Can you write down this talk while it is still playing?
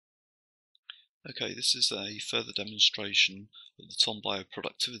Okay, this is a further demonstration of the Tom.bio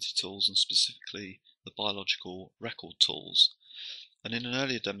productivity tools and specifically the biological record tools. And in an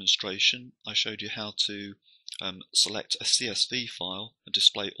earlier demonstration, I showed you how to select a CSV file and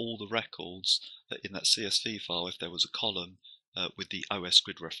display all the records in that CSV file if there was a column with the OS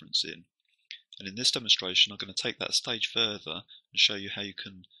grid reference in. And in this demonstration, I'm going to take that a stage further and show you how you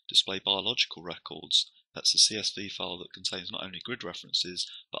can display biological records. That's a CSV file that contains not only grid references,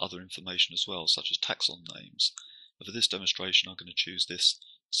 but other information as well, such as taxon names. And for this demonstration, I'm going to choose this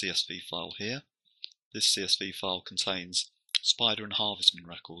CSV file here. This CSV file contains spider and harvestman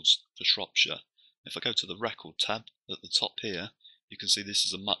records for Shropshire. If I go to the Record tab at the top here, you can see this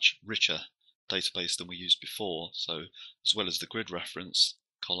is a much richer database than we used before. So as well as the grid reference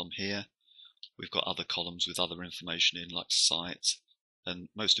column here, we've got other columns with other information in, like site, and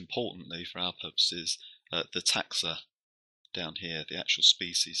most importantly for our purposes, the taxa down here, the actual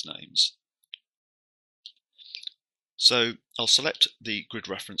species names. So I'll select the grid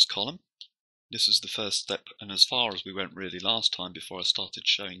reference column. This is the first step, and as far as we went really last time before I started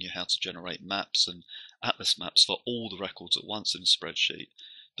showing you how to generate maps and atlas maps for all the records at once in a spreadsheet.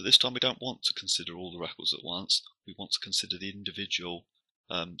 But this time we don't want to consider all the records at once, we want to consider the individual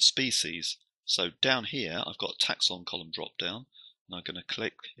species. So down here I've got a taxon column drop down, and I'm going to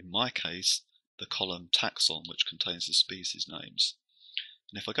click, in my case, the column taxon, which contains the species names.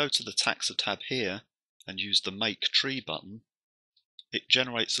 And if I go to the taxa tab here and use the make tree button, it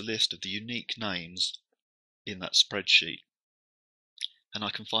generates a list of the unique names in that spreadsheet. And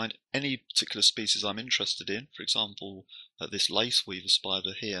I can find any particular species I'm interested in, for example, this lace weaver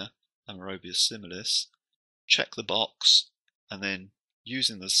spider here, Anaerobius similis, check the box, and then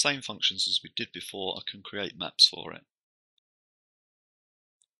using the same functions as we did before, I can create maps for it.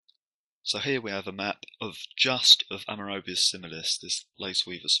 So here we have a map of Anaerobius similis, this lace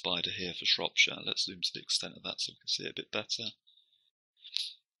weaver spider here for Shropshire. Let's zoom to the extent of that so we can see it a bit better.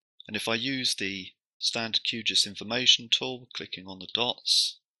 And if I use the standard QGIS information tool, clicking on the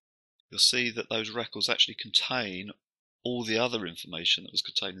dots, you'll see that those records actually contain all the other information that was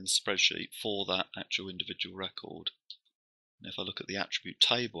contained in the spreadsheet for that actual individual record. And if I look at the attribute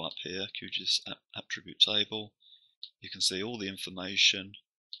table up here, QGIS attribute table, you can see all the information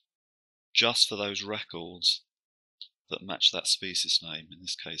just for those records that match that species name, in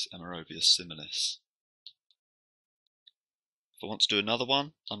this case Anaerobius similis. If I want to do another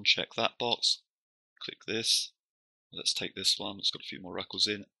one, uncheck that box, click this. Let's take this one, it's got a few more records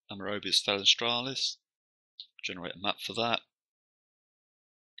in, Anaerobius fenestralis, generate a map for that.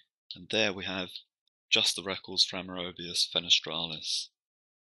 And there we have just the records for Anaerobius fenestralis.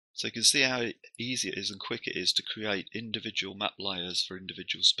 So you can see how easy it is and quick it is to create individual map layers for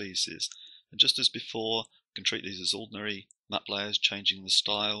individual species. And just as before, you can treat these as ordinary map layers, changing the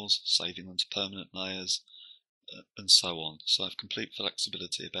styles, saving them to permanent layers, and so on. So I have complete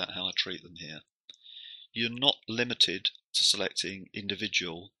flexibility about how I treat them here. You're not limited to selecting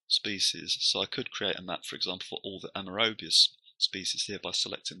individual species, so I could create a map, for example, for all the Anaerobius species here by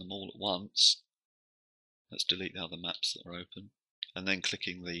selecting them all at once. Let's delete the other maps that are open, and then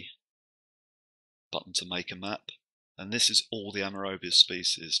clicking the button to make a map. And this is all the Anaerobius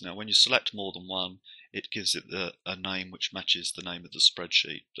species. Now when you select more than one, it gives it a name which matches the name of the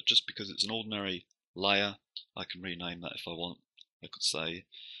spreadsheet, but just because it's an ordinary layer, I can rename that if I want. I could say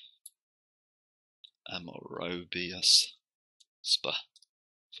Anaerobius sp,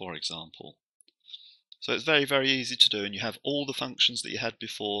 for example. So it's very, very easy to do, and you have all the functions that you had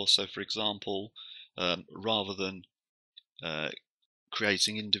before. So for example, rather than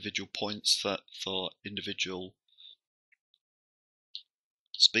creating individual points for individual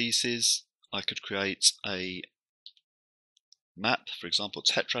species, I could create a map, for example,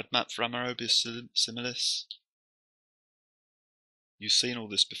 tetrad map for Anaerobius similis. You've seen all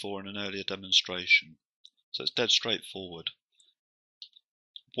this before in an earlier demonstration, so it's dead straightforward.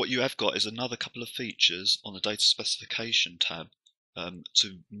 What you have got is another couple of features on the data specification tab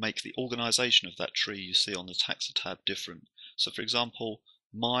to make the organization of that tree you see on the taxa tab different. So for example,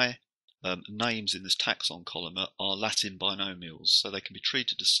 my names in this taxon column are Latin binomials, so they can be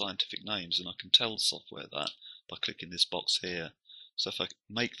treated as scientific names, and I can tell the software that by clicking this box here. So if I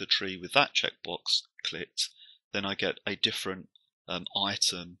make the tree with that checkbox clicked, then I get a different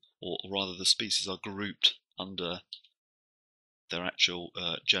item, or rather the species are grouped under their actual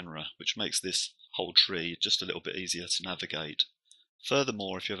genera, which makes this whole tree just a little bit easier to navigate.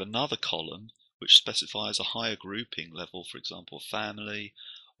 Furthermore, if you have another column which specifies a higher grouping level, for example a family,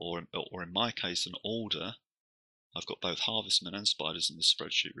 or in my case an order, I've got both harvestmen and spiders in this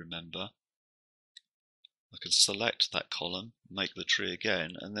spreadsheet, remember, I can select that column, make the tree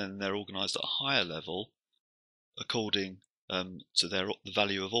again, and then they're organised at a higher level according to the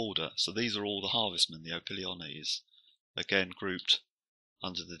value of order. So these are all the harvestmen, the Opiliones, again grouped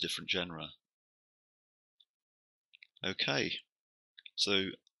under the different genera. Okay, so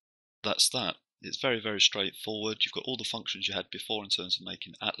that's that. It's very, very straightforward. You've got all the functions you had before in terms of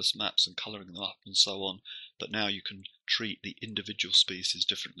making atlas maps and colouring them up and so on, but now you can treat the individual species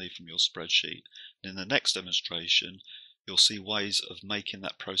differently from your spreadsheet. And in the next demonstration, you'll see ways of making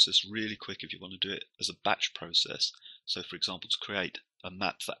that process really quick if you want to do it as a batch process. So for example, to create a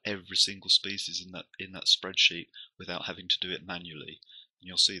map for every single species in that spreadsheet without having to do it manually. And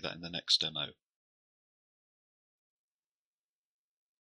you'll see that in the next demo.